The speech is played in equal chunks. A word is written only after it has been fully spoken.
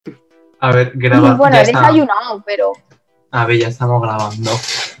A ver, graba. Bueno, ya he está. desayunado, pero... A ver, ya estamos grabando.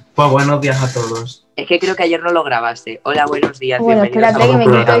 Pues buenos días a todos. Es que creo que ayer no lo grabaste. Hola, buenos días, Bueno, bienvenidos espérate que me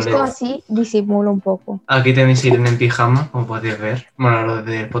Por la quito tarde. esto así, disimulo un poco. Aquí tenéis Irene en pijama, como podéis ver. Bueno, lo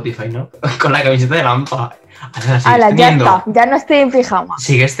de Spotify, ¿no? Con la camiseta de Lampa. Hala, ya está, ya no estoy en pijama.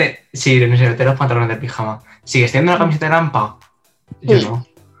 Sí, Irene se mete los pantalones de pijama. ¿Sigues teniendo la camiseta de Lampa? Yo Sí. no.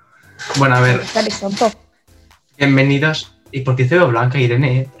 Bueno, a ver, Eres tonto. bienvenidos. ¿Y por qué te veo blanca,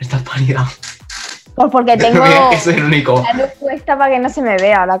 Irene? Estás pálida. Pues porque tengo Mira que soy el único. la luz puesta para que no se me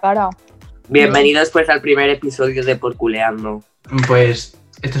vea la cara. Bienvenidos pues al primer episodio de Porculeando. Pues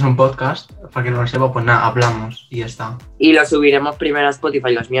este es un podcast, para que no lo sepa, pues nada, hablamos y ya está. Y lo subiremos primero a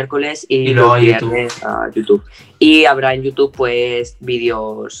Spotify los miércoles y luego los a YouTube. viernes a YouTube. Y habrá en YouTube pues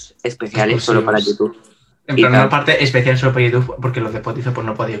vídeos especiales solo para YouTube. En Y plan, una tal. parte especial solo para YouTube, porque los de Spotify pues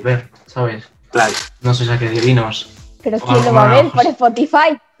no podéis ver, ¿sabes? Claro. No sois aquí divinos. Pero O ¿quién lo va a ver? alguna- Por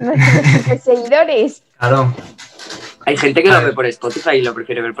Spotify. Nuestros seguidores. Claro, Hay gente que A lo ver. ve por Spotify y lo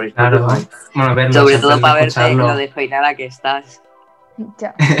prefiere ver por Spotify. claro. Bueno, verlo. Sobre en todo plan para de verte escucharlo. lo despeinada que estás.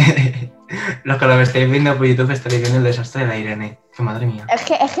 Ya. Los que lo estáis viendo por YouTube estaréis viendo el desastre de la Irene. Que madre mía. Es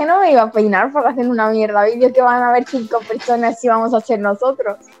que no me iba a peinar por hacer una mierda vídeo que van a ver 5 personas y vamos a hacer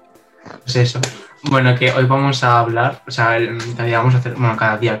nosotros. Pues eso. Bueno, que hoy vamos a hablar, o sea, cada día vamos a hacer, bueno,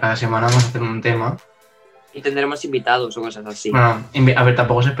 cada día, cada semana vamos a hacer un tema. Y tendremos invitados o cosas así. Bueno, a ver,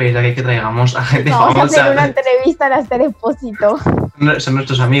 tampoco os esperéis de aquí que traigamos a gente Vamos a hacer famosa. una entrevista en Aster Expósito. Son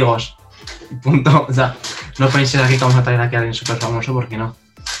nuestros amigos. Punto. O sea, no penséis aquí que vamos a traer aquí a alguien súper famoso, porque no.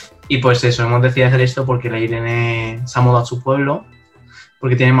 Y pues eso, hemos decidido hacer esto porque la Irene se ha mudado a su pueblo,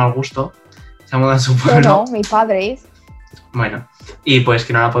 porque tiene mal gusto. Se ha mudado a su Yo pueblo. no, mis padres. Bueno, y pues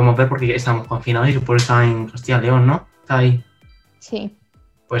que no la podemos ver porque estamos confinados y que por eso está en Castilla y León, ¿no? Está ahí. Sí.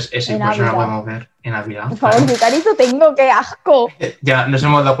 Pues eso, y En por eso no la Ávila. podemos ver en Ávila. Por favor, claro. qué carito tengo, qué asco. Ya, nos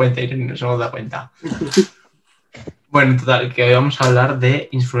hemos dado cuenta, Irene, nos hemos dado cuenta. Bueno, total, que hoy vamos a hablar de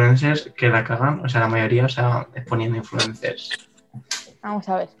influencers que la cagan, o sea, la mayoría, o sea, exponiendo influencers. Vamos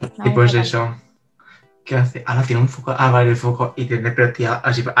a ver. Y pues eso. ¿Qué hace? Ahora tiene un foco. Ah, vale, el foco. Y tiene, pero tía,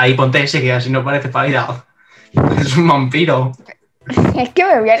 así, ahí ponte ese que así no parece pálida. Es un vampiro. Es que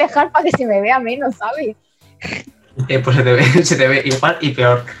me voy a alejar para que se me vea menos, ¿sabes? Pues se te ve igual y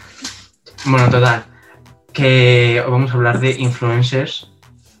peor. Bueno, total. Que hoy vamos a hablar de influencers.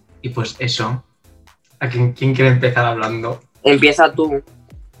 Y pues eso. ¿A quién quiere empezar hablando? Empieza tú.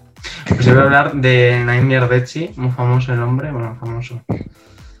 Pues yo voy a hablar de Naim Yardechi, muy famoso el hombre, bueno, famoso.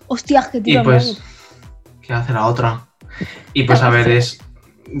 Hostias, qué Y tío. pues, ¿qué hace la otra? Y pues a ver, es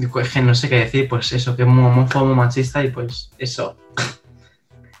que no sé qué decir, pues eso, que es muy homófobo, muy machista y pues eso.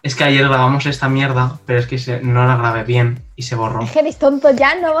 Es que ayer grabamos esta mierda, pero es que no la grabé bien y se borró. Es que eres tonto,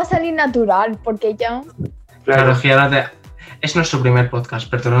 ya no va a salir natural, porque ya... Claro, es que ahora es nuestro primer podcast,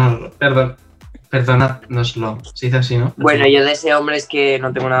 perdonadnoslo. Se dice así, ¿no? Bueno, yo de ese hombre es que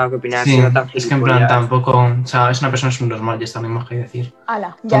no tengo nada que opinar. Sí, sino tan es que en plan gilipollas. tampoco, o sea, es una persona normal, ya está, no hay más que decir.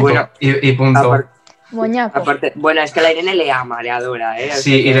 Ala, ya. Punto. Bueno, y punto. Moñaco. Aparte, bueno, es que la Irene le ama, le adora, ¿eh?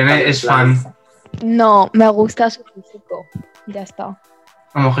 Sí, Irene es fan. No, me gusta su físico. Ya está.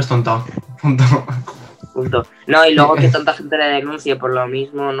 Vamos, que es tonta. Punto. Punto. No, y luego que tanta gente le denuncie por lo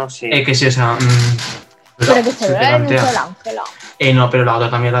mismo, no sé. Que sí, o sea. Pero que se te lo plantea. denunció la Ángela. No, pero la otra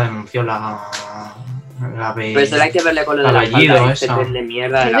también la denunció, la Pero solo hay que verle con lo de la apellido, falda, esa. de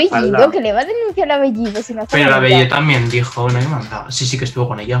mierda de ¿Qué la bellido? falda. Que le va a denunciar el apellido si no está Pero la bonita. Belle también dijo, no me manda. Sí, que estuvo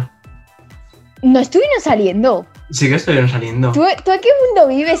con ella. No estuvieron saliendo. Sí que estuvieron saliendo. ¿Tú en qué mundo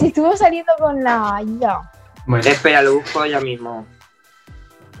vives? Estuvo saliendo con la Ida. Bueno, Espera, lo busco ya mismo.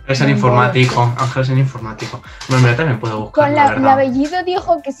 es el informático. Ángel es el informático. Bueno, yo también puedo buscar, Con la la verdad. apellido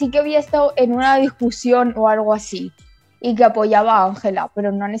dijo que sí que había estado en una discusión o algo así. Y que apoyaba a Ángela,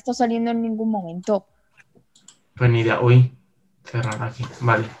 pero no han estado saliendo en ningún momento. Pues ni idea. Uy, cerrar aquí.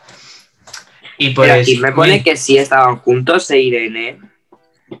 Vale. Y Pero pues. aquí me pone que sí estaban juntos, Irene.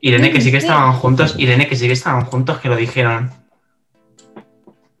 Irene, que sí que Sí. estaban juntos. Irene, que sí que estaban juntos, que lo dijeron.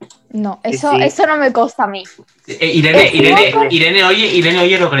 No, Sí, eso, sí. eso no me consta a mí. Irene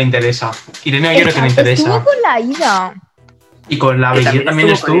oye lo que le interesa. Irene oye lo que le interesa. Estuvo con la Ida. Y con la Que Belle también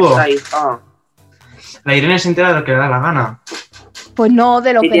con estuvo. esta hija. La Irene se entera de lo que le da la gana. Pues no,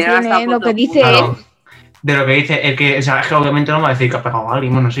 de lo Y que tiene hasta tiene, lo foto que dice Claro. él. De lo que dice, el que, o sea, es que obviamente no me va a decir que ha pegado a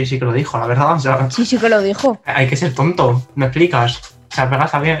alguien. Bueno, sí que lo dijo, la verdad. O sea, Sí, sí que lo dijo. hay que ser tonto, ¿me explicas? O sea,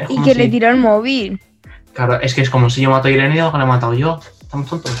 pegas a bien. Es Y como que si- le tiró el móvil. Claro, es que es como si yo mato a Irene y digo que la he matado yo. Estamos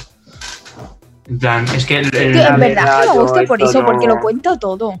tontos. En plan, es que Que La en verdad verdad, que me yo gusta por esto eso, no- porque lo cuenta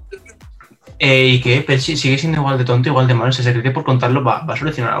todo. ¿Y qué? Pero si sigue siendo igual de tonto, igual de malo. Si se cree que por contarlo va a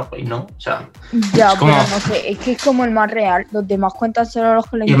solucionar algo y no. O sea, Ya, es como- pero no sé, es que es como el más real. Los demás cuentan solo los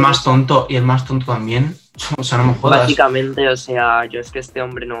que le y el más interesan. tonto, también. O sea, no me jodas. Básicamente, o sea, yo es que este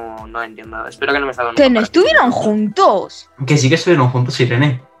hombre no entiendo. Espero que no me salga Que no estuvieron juntos. Que sí que estuvieron juntos,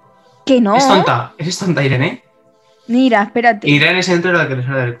 Irene. Que no. ¿Es tonta? ¿Es tonta, Irene? Mira, espérate. Irene es entre la que le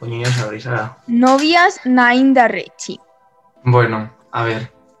sale del coño, ya sabréis ahora. Novias Nainda Rechi. Bueno, a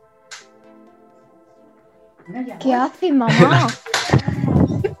ver. ¿Qué hace, mamá?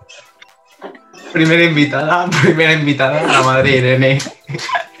 Primera invitada, la madre Irene.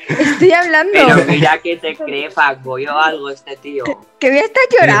 Estoy hablando. Pero mira que te cree fuckboy o algo este tío. Que voy a estar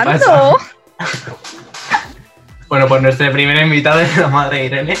 ¿Qué le llorando. Bueno, pues nuestra primera invitada es la madre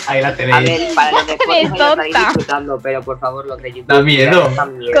Irene. Ahí la A tenéis. ver, para los de Spotify Eres estáis tonta. disfrutando, pero por favor, los de YouTube. Da miedo.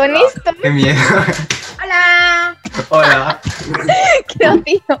 dan miedo. Con esto. Qué miedo. ¡Hola! Hola. ¡Qué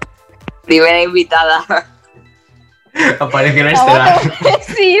gracioso! Primera invitada. Apareció la estelar.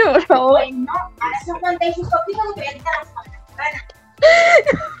 Sí, por favor. No, ahora se aguantáis un poquito que voy a quitar las cámaras.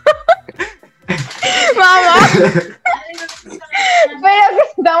 Mamá, pero que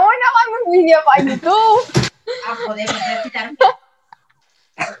estamos grabando un vídeo para YouTube. Ah, joder, me voy a quitar.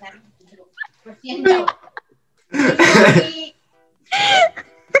 Lo siento. Y-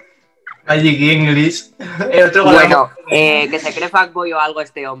 Magic English. El otro Bueno, que se cree fuckboy o algo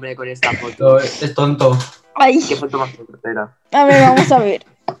este hombre con esta foto. es tonto. Ay, ¿Qué foto más tonta? a ver, vamos a ver.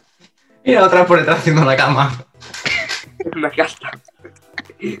 Y la otra por detrás haciendo la cama. Me encanta.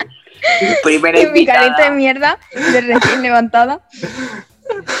 Primera Y mi careta de invitada. mierda, de recién levantada.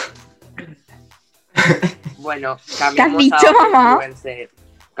 Bueno, ¿Qué has cambiamos dicho, a otra mamá? influencer.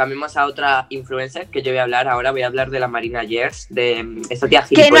 Cambiamos a otra influencer que yo voy a hablar ahora. Voy a hablar de la Marina Yers, de esta tía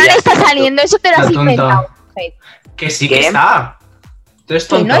Que no le gilipollas. está saliendo, eso te lo has La tonta. inventado. mujer. Que sí ¿Qué? que está. Tú eres Que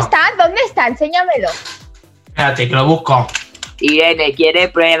tonta. no está, ¿dónde está? Enséñamelo. Espérate, que lo busco. Irene quiere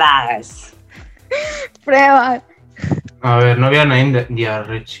pruebas. Prueba. A ver, no veo nada de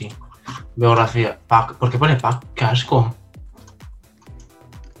Richie. Biografía. Pac. ¿Por qué pone Pac? Qué asco.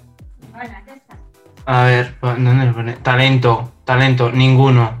 Bueno, ya está. A ver, ¿dónde lo pone? Talento,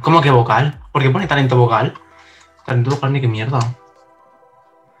 ninguno. ¿Cómo que vocal? ¿Por qué pone talento vocal? Talento vocal ni qué mierda.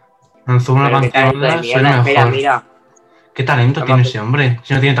 Lanzó una Pero qué canción, talento de soy mierda. mejor. Espera, mira. ¿Qué talento Vamos tiene a- ese hombre?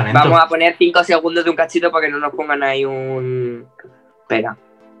 Si no tiene talento. Vamos a poner 5 segundos de un cachito para que no nos pongan ahí un... Espera.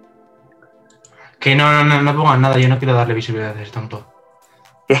 Que no pongan nada, yo no quiero darle visibilidad a ese tonto.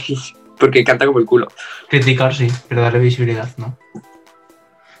 Porque canta como el culo. Criticar sí, pero darle visibilidad, ¿no?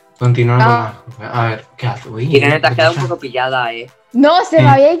 Continúa con la... A ver, ¿qué hace? Uy, Irene, te has ¿qué quedado un pasa? poco pillada, No, se me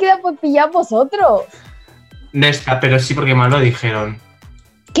había quedado por pillar vosotros. De esta, pero sí porque mal lo dijeron.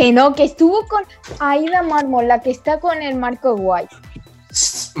 Que no, que estuvo con Aida Mármol, la que está con el Marco Guay.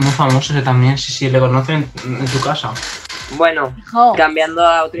 Muy famoso ese también, sí, le conocen en tu casa. Bueno, Jo. cambiando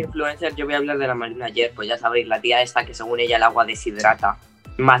a otro influencer, yo voy a hablar de la Marina Ayer. Pues ya sabéis, la tía esta que según ella el agua deshidrata.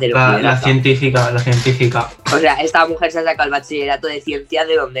 Más de lo que La hidrata. científica. O sea, esta mujer se ha sacado el bachillerato de ciencia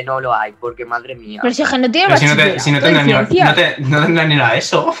de donde no lo hay, porque madre mía. Pero si es que no tiene Pero si no, bachillerato si no en tendrá ni, ciencia. no tendrá ni la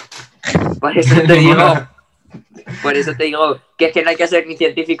ESO. Por eso te digo, que es que no hay que ser ni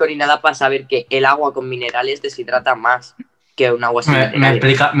científico ni nada para saber que el agua con minerales deshidrata más que un agua sin Me minerales.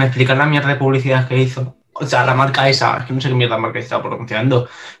 explica la mierda de publicidad que hizo. O sea, la marca esa, es que no sé qué mierda marca estaba pronunciando,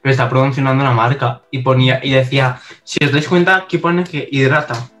 pero está pronunciando una marca y ponía y decía, si os dais cuenta, aquí pone que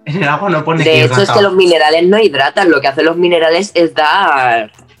hidrata. En el agua no pone que De hidrata. hecho, es que los minerales no hidratan, lo que hacen los minerales es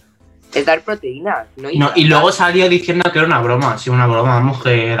dar proteínas, no No, hidratan. y luego salió diciendo que era una broma. Sí, una broma, vamos,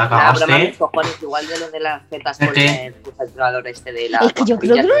 que la Nada, broma, cagaste. mis cojones, igual de los de las zetas ¿Es con qué? el concentrador este de la... Es que yo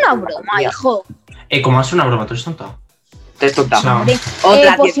creo que era una broma, hijo. ¿Cómo hace una broma? ¿Tú eres tonta? Te es tonta. O sea, Hombre,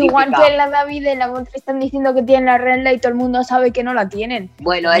 Otra pues científica. igual que la David y la otra están diciendo que tienen la regla y todo el mundo sabe que no la tienen.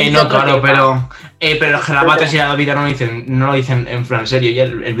 Bueno, ese es no, otro claro, tema. pero es que la Mates y la vida no lo dicen en plan serio, y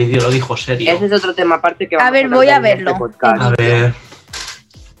el vídeo lo dijo serio. Ese es otro tema aparte que A vamos ver, hablar voy a en este verlo. podcast. A ver,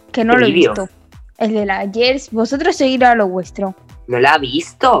 Que no ¿Qué lo he vídeo? visto. El de la Jers, vosotros seguir a lo vuestro. ¿No la ha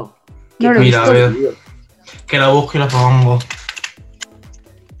visto? No lo he Mira, visto. a ver. que la busque y la pongo. de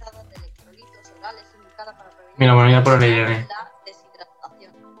electrolitos orales indicada para prevenir Mira, bueno, ya por el Irene. la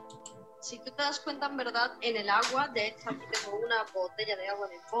deshidratación. Si tú te das cuenta, en verdad, en el agua, de hecho aquí tengo una botella de agua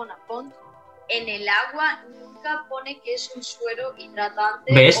de Bonapont, en el agua nunca pone que es un suero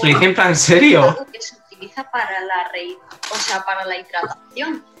hidratante. ¿Ves? o Lo dice en plan serio. algo que se utiliza para para la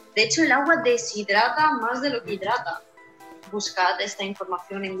hidratación. De hecho, el agua deshidrata más de lo que hidrata. Buscad esta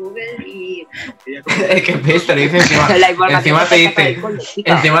información en Google y Es que ves, te lo dice encima. La información Encima que te saca dice, del cole,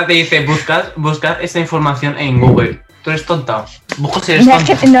 chica. buscad esta información en Google. Tú eres tonta. Busco si eres Mira, es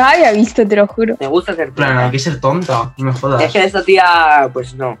tonta. que no la había visto, te lo juro. Me gusta ser En plan, hay tonta. que ser tonta. No me jodas. Es que esta tía,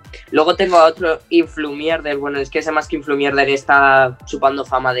 pues no. Luego tengo a otro influmierder. Bueno, es que ese más que influmierder está chupando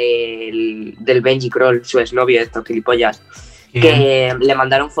fama del Benji Kroll, su exnovio de estos gilipollas. Que le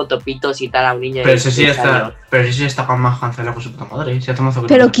mandaron fotopitos y tal a un niño. Pero de ese sí 16 está. años. Pero ese sí está con más cancelado por su puta madre. Si hace mazo que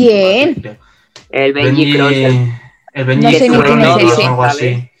 ¿Pero no- quién? El Benji Kroll El Benji No sé ni quién es ese. o algo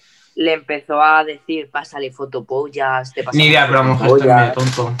así. le empezó a decir, pásale fotopollas, te pasamos Ni idea, pero a lo mejor estoy fotopollas, medio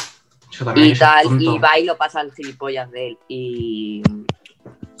tonto. Yo también y soy tal, tonto. y va y lo pasa al gilipollas de él. Y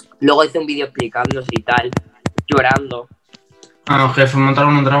luego hice un vídeo explicándose y tal, llorando, Ah, jefe,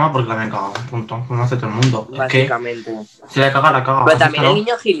 montaron un drama porque la me he cagado. Punto. Como hace todo el mundo. Es que básicamente. si la caga, la caga. Pero también el acéptalo.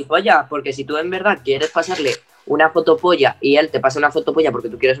 niño es gilipollas, porque si tú en verdad quieres pasarle una fotopolla y él te pasa una fotopolla porque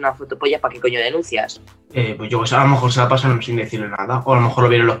tú quieres una fotopolla, ¿para qué coño denuncias? Pues yo que sé, a lo mejor se la pasaron sin decirle nada. O a lo mejor lo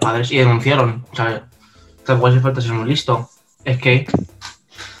vieron los padres y denunciaron. O sea, tampoco hace falta ser muy listo. Es que.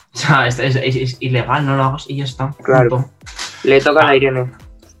 O sea, es ilegal, no lo hagas y ya está. Claro. Punto. Le toca a Irene.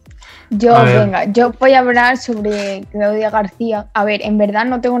 Yo, A ver. venga, yo voy a hablar sobre Claudia García. A ver, en verdad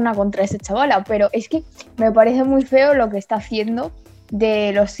no tengo nada contra esa chavala, pero es que me parece muy feo lo que está haciendo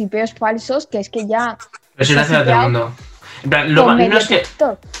de los sipeos falsos, que es que ya Pero si lo hace a todo el mundo. En plan, con no medio es que.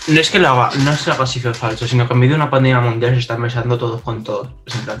 TikTok. No es que lo haga, no es que lo haga así feo falso, sino que en medio de una pandemia mundial se están besando todos con todos.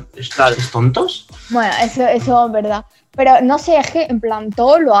 Es en plan, Claro. ¿es tontos? Bueno, eso es verdad. Pero no sé, es que en plan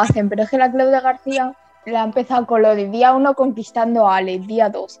todos lo hacen, pero es que la Claudia García la ha empezado con lo de día 1 conquistando a Ale, día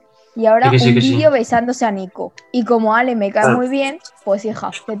 2. Y ahora Que sí, un que sí. vídeo besándose a Nico. Y como Ale me cae Claro. muy bien, pues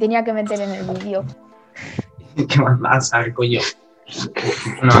hija, te tenía que meter en el vídeo. ¿Qué más vas a ver, coño?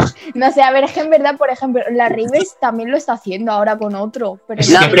 No, No sé, a ver, es que en verdad, por ejemplo, la Rives también lo está haciendo ahora con otro. Pero Es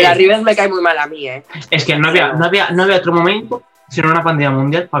no No, que- sé. pero la Rivers me cae muy mal a mí, es que no había otro momento sino una pandemia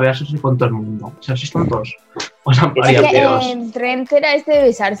mundial para bearse con todo el mundo. O sea, sois tontos. O sea, Es haría que peos. el trend era este de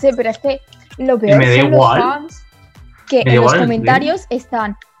besarse, pero es que lo me peor da son igual. los fans que Me da en los igual el comentarios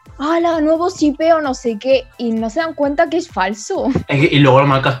están ¡hala, nuevo sipeo, no sé qué! Y no se dan cuenta que es falso. Y luego lo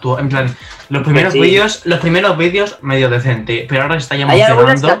mal que actuó. En plan, los primeros Sí. vídeos medio decente, pero ahora se está ya Hay algunas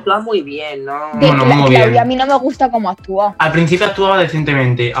que emocionando. actúan muy bien, ¿no? De Bueno, Cla- muy Claudia, bien. a mí no me gusta cómo actúa. Al principio actuaba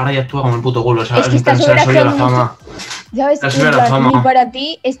decentemente, ahora ya actúa como el puto culo. O sea, Es que en está plan, se le ha subido la sobreactuando fama. ¿Sabes? La En sube la plan, fama. y para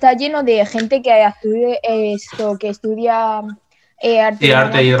ti está lleno de gente que estudia arte, Y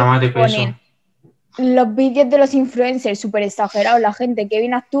arte y dramático y ponen eso. los vídeos de los influencers súper exagerados, la gente que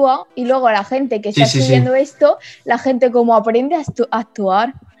bien actúa, y luego la gente que está Sí, sí, estudiando esto, la gente como aprende a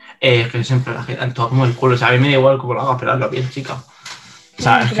actuar. Es que siempre la gente actúa como el culo. O sea, a mí me da igual cómo lo haga, pero hazlo bien, chica. O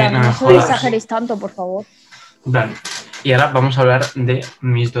sea, En es que plan, no me no jodas. exageréis tanto, por favor. En plan, y ahora vamos a hablar de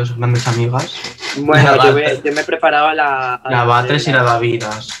mis dos grandes amigas, Bueno, La yo Batres. me he preparado a la Batres y la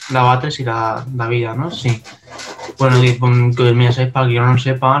Davidas. La Batres y la Davida, ¿no? Sí. Bueno, que mira, sabéis, para que yo no lo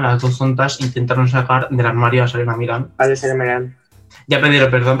sepa, las dos tontas intentaron sacar del armario a Selena Milán. A ver, se me dan. Ya pidieron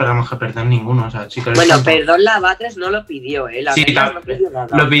perdón, pero no que perdón ninguno. O sea, chicos. Bueno, tonto. perdón, la Batres no lo pidió, La Sí, Batres tal- no pidió nada.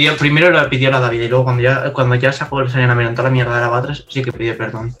 Lo pidió, primero lo pidió la Davida y luego cuando ya sacó el Selena Milán toda la mierda de la Batres, sí que pidió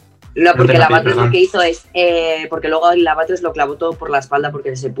perdón. No, porque te la pido Batres perdón. lo que hizo es. Porque luego la Batres lo clavó todo por la espalda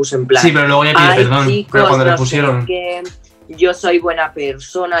porque se puso en plan. Sí, pero luego ya pidió Ay, perdón. chicos, Pero cuando le no sé pusieron. qué, yo soy buena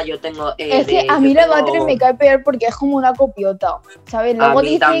persona, yo tengo. Es que a mí la Batres me cae peor porque es como una copiota, ¿sabes? Luego A mí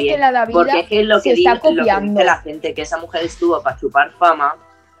dice también, que la Davida Porque es que lo se que, está lo que copiando. dice la gente, que esa mujer estuvo para chupar fama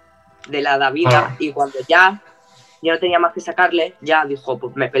de la Davida Ah. y cuando ya no tenía más que sacarle, ya dijo,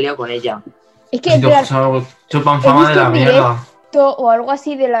 pues me peleo con ella. Es que en plan, Chupan fama de visto la un mierda. o algo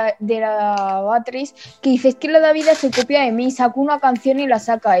así de la Batres que dices que la Davida se copia de mí, saca una canción y la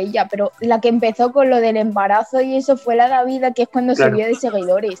saca ella, pero la que empezó con lo del embarazo y eso fue la Davida, que es cuando Claro. subió de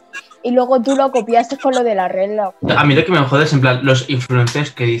seguidores, y luego tú lo copiaste con lo de la regla. A mí lo que me jode es en plan los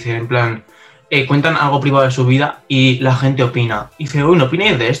influencers que dicen en plan cuentan algo privado de su vida y la gente opina. Y dice, uy, no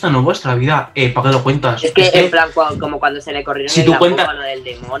opinéis de esto, no es vuestra vida. ¿Para qué lo cuentas? Es que en plan, como cuando se le corrieron Si en tú la cuentas- boca lo del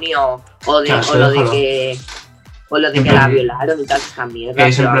demonio, o, de, Claro, o lo de déjalo. que... O lo de En que la plan- violaron y tal, esa mierda. Que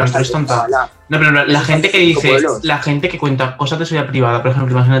es en pero plan, vamos a eres ver, tonta. chavala. No, pero la Esos gente que son dice, pueblos. la gente que cuenta cosas de su vida privada, por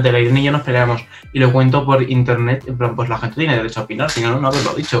ejemplo, imagínate, la Irene y yo nos peleamos y lo cuento por internet, en plan, pues la gente tiene derecho a opinar, si no, no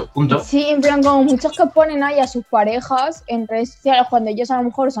haberlo dicho, punto. Sí, en plan, como muchos que ponen ahí a sus parejas en redes sociales cuando ellos a lo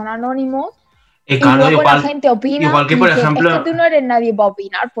mejor son anónimos, y Claro, luego igual, la gente opina. igual que, y por dice, ejemplo- es que tú no eres nadie para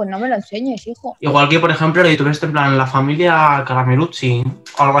opinar, pues no me lo enseñes, hijo. igual que, por ejemplo, lo de tuviste en plan la familia Caramelucci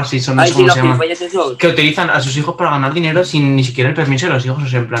o algo así, son no Ay, sé sí, cómo los se llaman. gilipollas esos. Que utilizan a sus hijos para ganar dinero sin ni siquiera el permiso de los hijos. O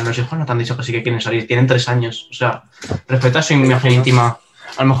sea, en plan, los hijos no te han dicho que sí que quieren salir, tienen 3 años. O sea, respeta su imagen íntima.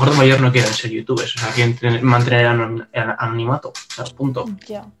 A lo mejor de mayor no quieren ser youtubers, o sea, quieren mantener el anonimato. O sea, punto.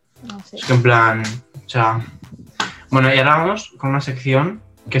 Ya, no sé. Es que en plan, o sea, Bueno, y ahora vamos con una sección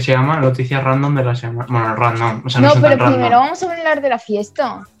que se llama Noticias Random de la semana. Bueno, random, o sea, no No, son pero tan random. primero vamos a hablar de la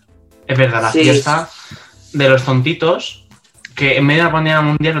fiesta. Es verdad, la Sí. fiesta de los tontitos que en medio de la pandemia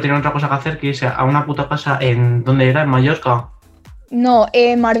mundial no tienen otra cosa que hacer que irse a una puta casa en... ¿Dónde era? En Mallorca. No,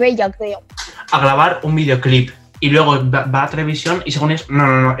 Marbella, creo. A grabar un videoclip. Y luego va a televisión y según es...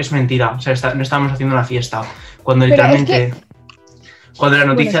 No, es mentira. O sea, no estábamos haciendo una fiesta. Cuando Pero literalmente... es Cuando la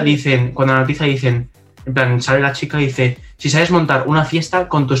noticia Bueno, sí. dicen... Cuando la noticia dicen... En plan, sale la chica y dice... Si sabes montar una fiesta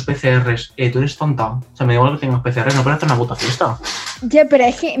con tus PCRs, tú eres tonta. O sea, me da igual que tengas PCRs, no puedes hacer una puta fiesta. Ya, pero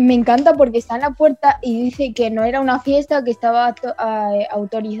es que me encanta porque está en la puerta y dice que no era una fiesta, que estaba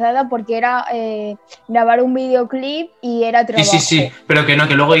autorizada porque era grabar un videoclip y era trabajo. Sí, pero que no,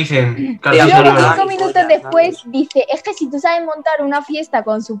 que luego dicen... Claro, Y Y sí, luego luego claro, 5 ni minutos polla, después ¿sabes? dice, es que si tú sabes montar una fiesta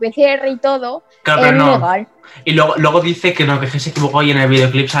con su PCR y todo, claro, es pero no. ilegal. Y luego dice que no, que se equivocó y en el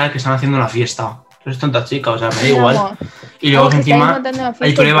videoclip sabe que están haciendo una fiesta. Eres tonta chica, o sea, me da igual. Vamos, Y luego vamos, que estáis encima montando una hay fiesta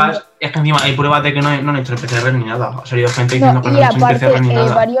y pruebas, punto. es que encima hay pruebas de que no han hecho el PCR ni nada. Ha salido gente diciendo No, que no y han hecho el aparte, PCR ni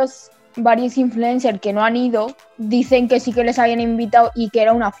nada. varios influencers que no han ido dicen que sí que les habían invitado y que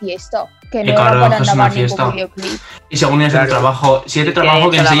era una fiesta, que no Y claro, era para que es una grabar fiesta. ningún videoclip. Y según es Claro. el trabajo, si es de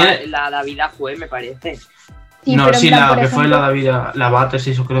trabajo que De hecho, enseñe... la Davida fue, me parece. Sí, No, pero en sí, plan, la por que fue ejemplo, la David, la Bates,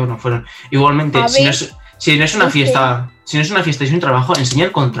 eso creo que no fueron. Igualmente, A si no, ver, si no es una es que- fiesta, si no es una fiesta y es un trabajo, enseña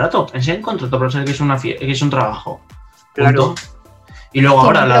el contrato para saber que es que es un trabajo. Claro. Punto. Y luego que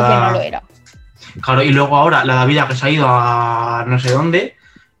ahora no, creo que no lo era. Claro, y luego ahora la David que se ha ido a no sé dónde,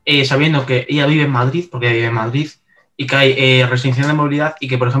 sabiendo que ella vive en Madrid, porque ella vive en Madrid, y que hay restricción de movilidad y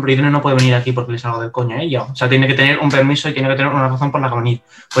que, por ejemplo, Irene no puede venir aquí porque le salga del coño a ella. O sea, tiene que tener un permiso y tiene que tener una razón por la que venir.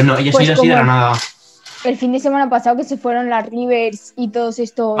 Pues no, ella se ha Pues ido así de la como- nada. El fin de semana pasado que se fueron las Rivers y todos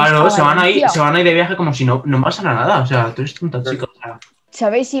estos Claro, a se van Valencia. a ir de viaje como si no pasara nada. O sea, tú eres tonta chica. O sea,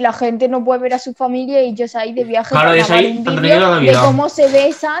 ¿Sabéis? Si la gente no puede ver a su familia y ellos ahí de viaje Claro, para es grabar ahí, un tanto vídeo nivel de de Navidad. cómo se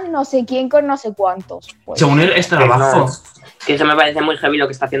besan no sé quién con no sé cuántos. Pues, según él, es trabajo. Que eso me parece muy heavy lo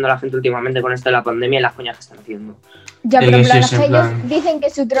que está haciendo la gente últimamente con esto de la pandemia y las coñas que están haciendo. ya, pero en sí, plan, sí, es que en ellos plan- dicen que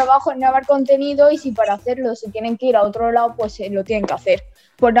su trabajo es grabar contenido y si para hacerlo se tienen que ir a otro lado, pues lo tienen que hacer.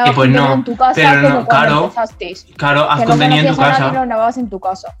 Pues nada, Y pues no, en tu casa pero como no, cuando claro, empezaste. Claro, haz Que no contenido en tu conocías a nadie y casa. lo grababas en tu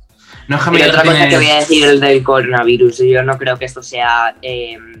casa. No es que Y me otra cosa que voy a tienes... decir el del coronavirus, yo no creo que esto sea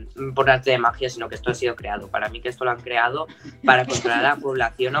por arte de magia, sino que esto ha sido creado. Para mí que esto lo han creado para controlar a la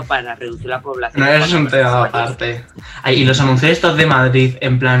población o para reducir la población. No, eso es un tema aparte. Ay, y los anuncios estos de Madrid,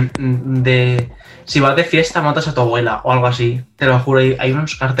 en plan de... Si vas de fiesta, matas a tu abuela o algo así. Te lo juro, hay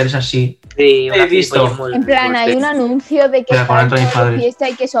unos carteles así. Sí, He visto. En plan, hay un anuncio de que Espera, con está Anthony en de Padres. fiesta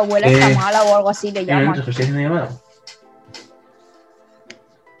y que su abuela está mala o algo así le llaman. ¿Que estoy haciendo llamada?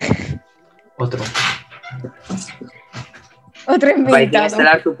 Otro. Otro invitado.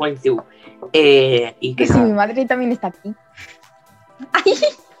 Stellar 2.2. Y que Sí, mi no. madre también está aquí. ¡Ay!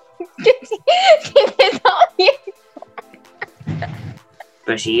 ¿Qué te está viendo,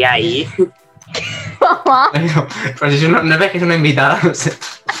 Pues sí, ahí. mamá? Pero si no ves que es una invitada, no sé.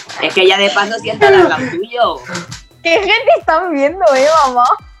 Es que ya de paso sienta al lado tuyo. ¿Qué gente están viendo, mamá?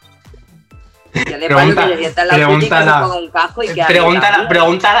 Ya de paso que se sienta al lado tuyo y que se Pregúntala. ponga un casco y que hable.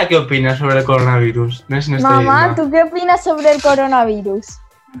 Pregúntala qué opina sobre el coronavirus. No es no estoy Mamá, viendo. ¿tú qué opinas sobre el coronavirus?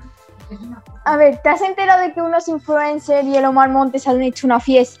 A ver, ¿te has enterado de que unos influencers y el Omar Montes han hecho una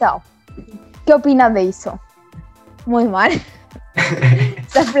fiesta? ¿Qué opinas de eso? Muy mal.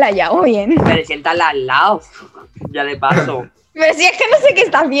 Se has playado bien. Pero siéntala al lado. Ya de paso. Pero si es que no sé qué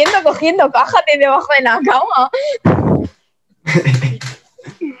estás viendo cogiendo cajas de debajo de la cama.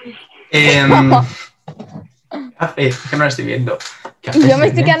 ¿Qué hace? Es que no la estoy viendo. ¿Qué Y yo haces, me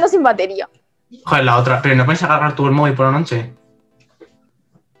estoy nene? quedando sin batería. Joder, la otra. Pero no puedes agarrar tú el móvil por la noche.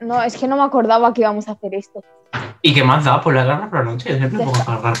 No, es que no me acordaba que íbamos a hacer esto. ¿Y qué más da? Pues la agarras por la noche. Yo siempre Ya puedo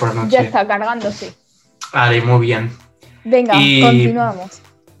está. agarrar por la noche. Ya está cargándose. Vale, muy bien. Venga, Y- continuamos.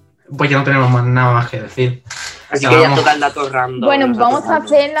 Pues ya no tenemos nada más que decir. Así Ya que ya vamos. toca el dato random. Bueno, los vamos datos a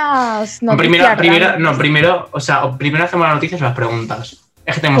random. hacer las noticias. Primero hacemos las noticias y las preguntas.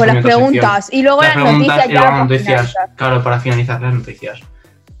 Es que tenemos Pues las también otra preguntas y luego sección. las Las preguntas noticias y ya luego para las noticias. finalizar. Claro, para finalizar las noticias.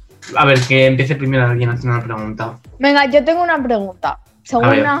 A ver, que empiece primero alguien haciendo una pregunta. Venga, yo tengo una pregunta. A Según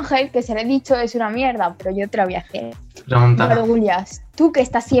ver. Ángel, que se le he dicho es una mierda, pero yo te la voy a hacer. Pregunta. Margullas, tú que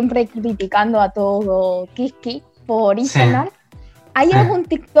estás siempre criticando a todo Kiski por Sí. Instagram, ¿hay Sí. algún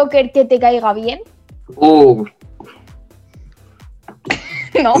TikToker que te caiga bien?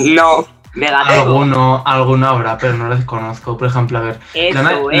 No. No, negativo. Alguno habrá, pero no lo desconozco. Por ejemplo, a ver. Eso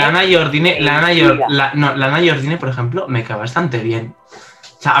Lana es. Jordine, mentira. Lana Jordine, por ejemplo, me cae bastante bien.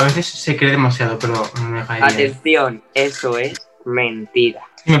 O sea, a veces se cree demasiado, pero me cae bien. Atención, eso es mentira.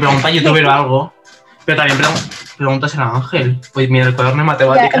 Si me pregunta youtuber o algo, Pero también preguntas a Ángel. Pues mira, el cuaderno de Ya,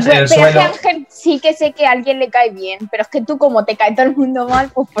 matemáticas en pero el es que suelo. a Ángel sí que sé que a alguien le cae bien, pero es que tú como te cae todo el mundo mal,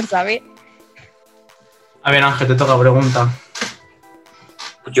 pues por saber. A ver, Ángel, te toca pregunta.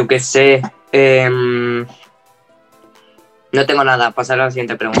 Pues yo qué sé. No tengo nada, pasar a la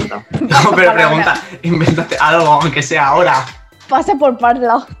siguiente pregunta. No, pero pregunta, invéntate algo, aunque sea ahora. Pasa por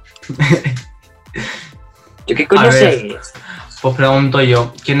parla. ¿Yo qué A coño ver. sé? Pues pregunto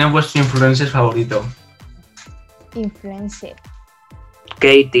yo, ¿quién es vuestro influencer favorito? Influencer.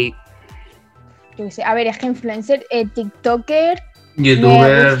 Katie. Yo qué sé. A ver, es que influencer, TikToker.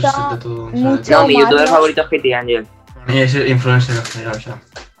 Youtubers, gusta de todo. ¿sabes? mucho. No, mi youtuber Marlon. favorito es Katie Angel. A mí es el influencer en general, o sea.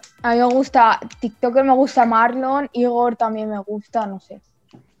 A mí me gusta TikToker, me gusta Marlon. Igor también me gusta, no sé.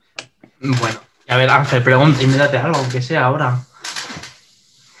 Bueno, a ver, Ángel, pregunta, invéntate algo, aunque sea ahora.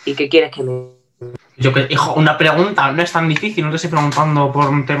 ¿Y qué quieres que me...? Yo que, hijo, una pregunta, no es tan difícil, no te estoy preguntando por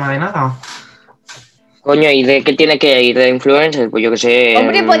un tema de nada. Coño, ¿y de qué tiene que ir? ¿De influencer? Pues yo qué sé.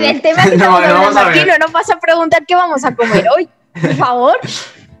 Hombre, pues el tema que No, estamos vamos hablando a ver. aquí, no nos vas a preguntar qué vamos a comer hoy. Por favor.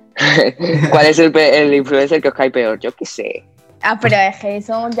 ¿Cuál es el influencer que os cae peor? Yo qué sé. Ah, pero es que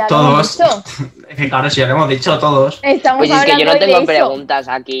eso ya lo Todos. hemos dicho. Es que claro, si ya lo hemos dicho todos. Estamos Pues es que yo hablando no tengo de eso. preguntas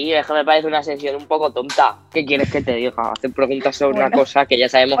aquí, es que me parece una sesión un poco tonta. ¿Qué quieres que te diga? Hacer preguntas sobre una Bueno, cosa que ya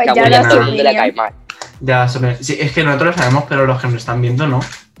sabemos pues que a ya William lo todo el sé. mundo le cae mal. Ya, sí, es que nosotros lo sabemos, pero los que nos están viendo no.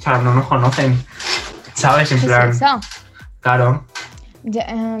 O sea, no nos conocen. ¿Sabes? En ¿Qué plan, es esa? claro. Ya,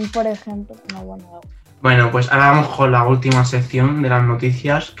 por ejemplo, no, bueno. Bueno, pues ahora vamos con la última sección de las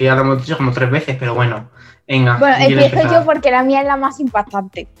noticias, que ya lo hemos dicho como 3 veces, pero bueno. Venga, Bueno, ¿quién quiere empiezo empezar? yo porque la mía es la más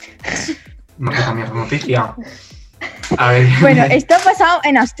impactante. No, que cambiar de noticia. A ver. Bueno, esto ha pasado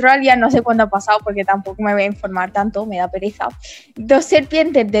en Australia, no sé cuándo ha pasado porque tampoco me voy a informar tanto, me da pereza. 2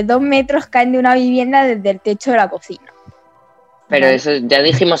 serpientes de 2 metros caen de una vivienda desde el techo de la cocina. Pero Vale. eso, ya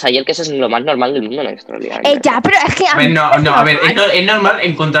dijimos ayer que eso es lo más normal del mundo en Australia. Ya, pero es que a A ver, mí no, me no, a ver, parece normal. es normal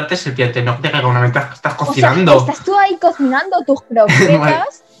encontrarte serpiente, no te caiga una vez estás O sea, cocinando. estás tú ahí cocinando tus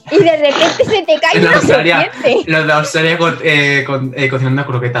croquetas y de repente se te cae En una Australia, serpiente. Los de Australia cocinando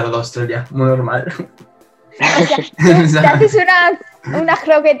croquetas, los de Australia, muy normal. O sea, tú te haces unas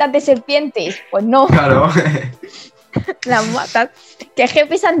croquetas de serpientes. Pues no, Claro. las matas. Que es que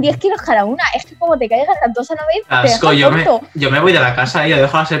pesan 10 kilos cada una. Es que como te caigan las dos a la vez, te Asco, dejas tonto. yo me voy de la casa, yo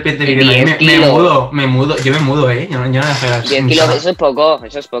dejo a la serpiente viviendo ahí, 10 me kilos. mudo, yo me mudo, yo no dejo las 10 kilos, eso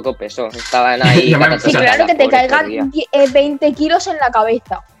es poco peso. Estaban ahí. Yo me- patatas Sí, claro que te pobres todo el día. caigan 20 kilos en la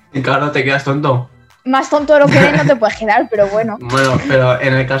cabeza. Y claro, te quedas tonto. Más tonto de lo que eres no te puedes quedar, pero bueno. Bueno, pero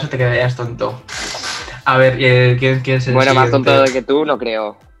en el caso te quedarías tonto. A ver, ¿quién es el Bueno, más siguiente? tonto que tú, no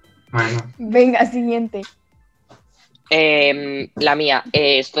creo. Bueno, Venga, siguiente. La mía,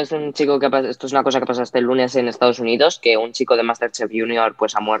 esto es esto es una cosa que pasó este lunes en Estados Unidos, que un chico de MasterChef Junior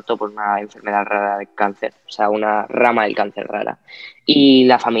pues ha muerto por una enfermedad rara de cáncer, o sea, una rama del cáncer rara. Y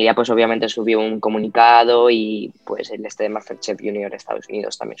la familia pues obviamente subió un comunicado y pues el de MasterChef Junior de Estados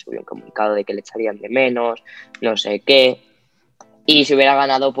Unidos también subió un comunicado de que le echarían de menos, no sé qué. Y si hubiera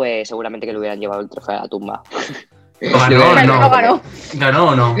ganado pues seguramente que le hubieran llevado el trofeo a la tumba. ¿ganó o Pero no no? ganó. ¿Ganó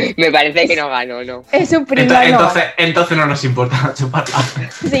o no? Me parece que no ganó, ¿no? Es su primo. Entonces no nos importa chuparla.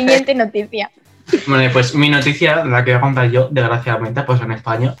 Siguiente noticia. Bueno, pues mi noticia, la que voy a contar yo, desgraciadamente, pues en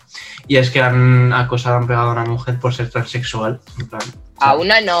España, y es que han pegado a una mujer por ser transexual. En plan, A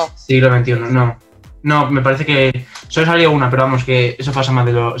una no. siglo XXI, no. No, me parece que solo salió una, pero vamos, que eso pasa más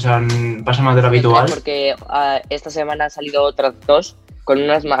de lo, pasa más de lo habitual. Porque esta semana han salido otras 2 con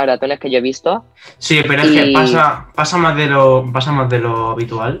unas maratones que yo he visto. Sí, pero es que pasa más de lo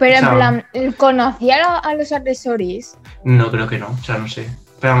habitual. Pero O sea, en plan, ¿conocía a los agresores? no, creo que no, o sea, no sé.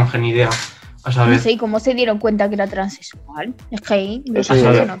 Pero vamos, que ni idea. A saber. No sé, ¿y cómo se dieron cuenta que era transexual? Es que ahí lo Eso que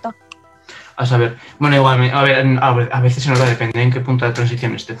ya. se nota. A saber. Bueno, igual, a veces se nota, depende en qué punto de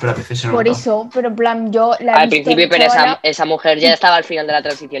transición estés, pero a veces se nota. Por eso, pero en plan, yo la he Al visto principio, pero chavala, esa mujer ya estaba al final de la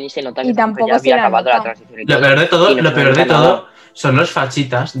transición y se nota que Y esa mujer tampoco ya se había la acabado la nota. transición. y Lo peor de y todo, no lo se peor de nota nada. todo son los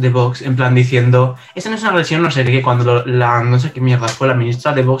fachitas de Vox, en plan diciendo, esta no es una agresión, no sé qué, cuando no sé qué mierda fue, la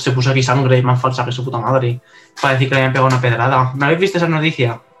ministra de Vox se puso aquí sangre más falsa que su puta madre, para decir que le habían pegado una pedrada. ¿No habéis visto esa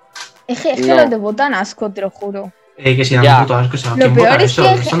noticia? Es que No. los de votan asco, te lo juro. Que si dan Ya. puto asco, o sea, Lo ¿quién peor vota es eso? que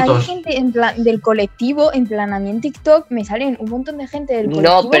Los hay tontos. gente en plan del colectivo, en plan a mí en TikTok me salen un montón de gente del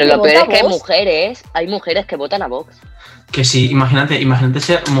colectivo. No, pero que lo peor es vota que Vox. hay mujeres que votan a Vox. Que sí, imagínate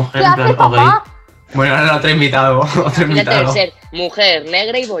ser mujer ¿Qué en plan hace o gay. papá? Bueno, ahora otro invitado, otro Imagínate invitado. ser mujer,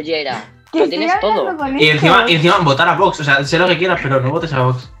 negra y bollera. Que Lo estoy tienes todo. hablando con Y esto. encima votar a Vox, o sea, sé lo que quieras, pero no votes a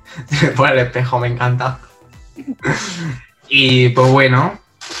Vox. Por el espejo, me encanta. Y pues bueno,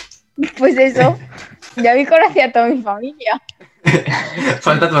 Pues eso, ya vi conocí a toda mi familia.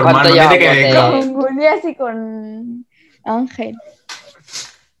 falta tu ¿Cuánto hermano, dile que llevamos de- venga. Con Julio Estoy así con Ángel.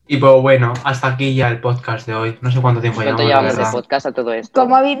 Y pues bueno, hasta aquí ya el podcast de hoy. No sé cuánto tiempo ¿Cuánto llevamos, la llevamos de verdad. podcast a todo esto?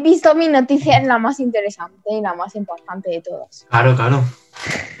 Como habéis visto, mi noticia es la más interesante y la más importante de todas. Claro, claro.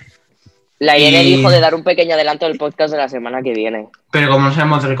 La Irene Y- dijo de dar un pequeño adelanto del podcast de la semana que viene. Pero como no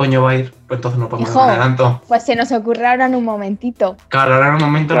sabemos de qué coño va a ir, pues entonces no podemos Hijo. dar un adelanto. Pues se nos ocurre ahora en un momentito. Claro, ahora en un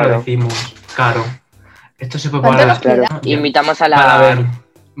momento Claro. lo decimos. Claro. Esto se puede ¿Cuánto parar. nos queda? Invitamos a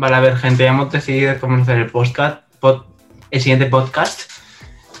Vale, a ver, gente, ya hemos decidido cómo hacer el podcast, el siguiente podcast.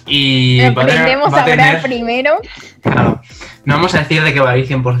 Y Aprendemos a hablar primero. Claro, no vamos a decir de qué va a ir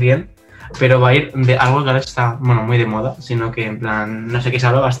 100%, pero va a ir de algo que ahora está, bueno, muy de moda, sino que en plan, no sé, que se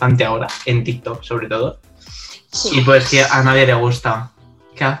habla bastante ahora, en TikTok sobre todo. Y pues que a nadie le gusta.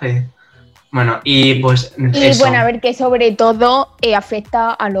 ¿Qué hace? Bueno, y pues Y eso bueno, a ver, que sobre todo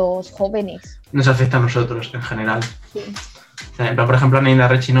afecta a los jóvenes. nos afecta a nosotros en general. Sí. O sea, por ejemplo, a Neida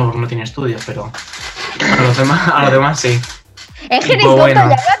Rechi no, porque no tiene estudios, pero a los demás sí. Es que eres Pues tonta, bueno. ya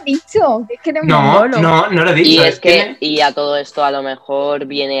lo has dicho. Es que eres No, mongolo. no lo he dicho. Y es que, tiene- y a todo esto a lo mejor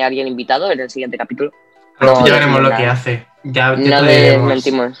viene alguien invitado en el siguiente capítulo. Claro, no ya veremos decimos lo que nada. hace. Ya No te le diremos.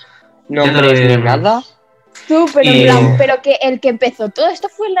 mentimos te nombres ni diremos. nada. Tú, pero en Y- plan, pero que el que empezó todo esto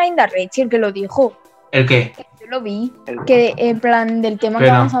fue Linda Rechi, el que lo dijo. ¿El qué? Yo lo vi. Que en plan del tema que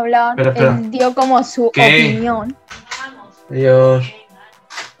Espera, vamos a hablar, espera. él dio como su ¿Qué? opinión. Dios.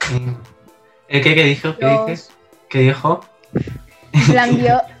 ¿El qué dijo? ¿Qué Dios. dices? ¿Qué dijo? En plan,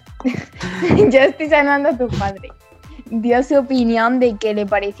 dio. Yo estoy sanando a tu padre. Dio su opinión de que le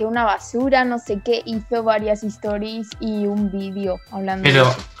pareció una basura, no sé qué. Hizo varias stories y un vídeo hablando de Pero,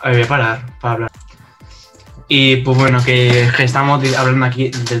 eso. a ver, voy a parar para hablar. Y pues bueno, que estamos hablando aquí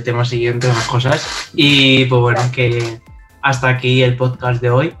del tema siguiente, de unas cosas. Y pues bueno, que hasta aquí el podcast de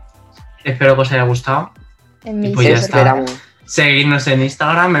hoy. Espero que os haya gustado. En mi pues ya ser. está. Esperamos. Seguidnos en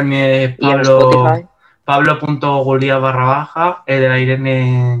Instagram, en mi Y en Pablo, Spotify. Pablo.gulia_, el de la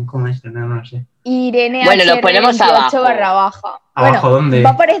Irene, ¿cómo es? No lo sé. Irene Bueno, lo ponemos abajo. /baja. ¿Abajo Bueno, dónde?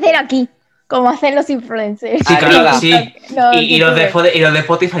 va a aparecer aquí, como hacen los influencers. Sí, claro, Arriba. sí. Los Y los de, youtubers. y los de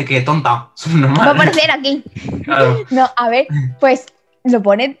Spotify, que tonta, son Va a normales. aparecer aquí. Claro. No, a ver, pues lo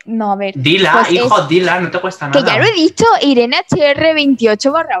pone. No, a ver. Dila, Pues hijo, es- dila, no te cuesta Que nada. ya lo he dicho, Irene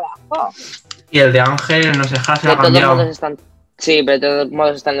HR28 /baja. Y el de Ángel, no sé, se De ha todos cambiado. modos están. Sí, pero de todos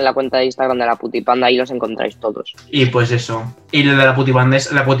modos están en la cuenta de Instagram de la Putipanda, ahí los encontráis todos. Y pues eso. Y el de la putipanda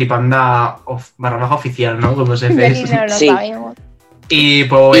es la putipanda /baja oficial, ¿no? Como se Ya dice. ni no lo Sí. sabemos. Y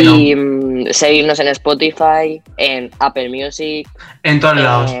pues bueno, Y seguirnos en Spotify, en Apple Music. en todos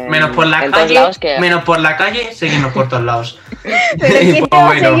lados. Menos por la en todos calle. lados que- Menos por la calle, seguimos por todos lados. Pero Y ¿quién pues te va a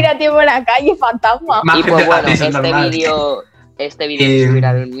bueno. seguir a ti por la calle, fantasma? Más Y gente pues bueno, gratis, es normal. este vídeo Y- se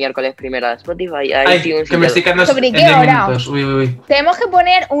subirá el miércoles primero a Spotify, a Ay, iTunes que y me todo. estoy quedando ¿Sobre en qué 10 hora? minutos. Uy, uy, uy. Tenemos que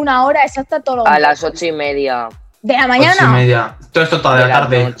poner una hora exacta todos los A días. las 8:30 ¿De la 8:30. mañana? Todo esto toda de la la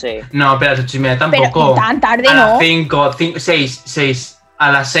tarde. noche. No, pero a las 8:30 Pero tampoco. tan tarde a no. las 5, 6.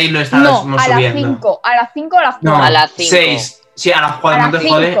 A las 6 lo estamos No, a las subiendo. 5. A las 5 o a las 4. No, A las 5. 6. Sí, a las 4, a no las te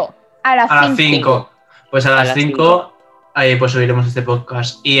jode. 5. A A las las 5. 5. Pues a A las las 5 pues subiremos este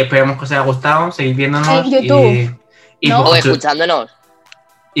podcast. Y esperamos que os haya gustado, seguid viéndonos. En YouTube, Y, ¿no? O pues, escuchándonos.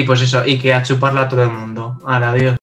 y pues eso, y que a chuparla a todo el mundo. Ahora, adiós.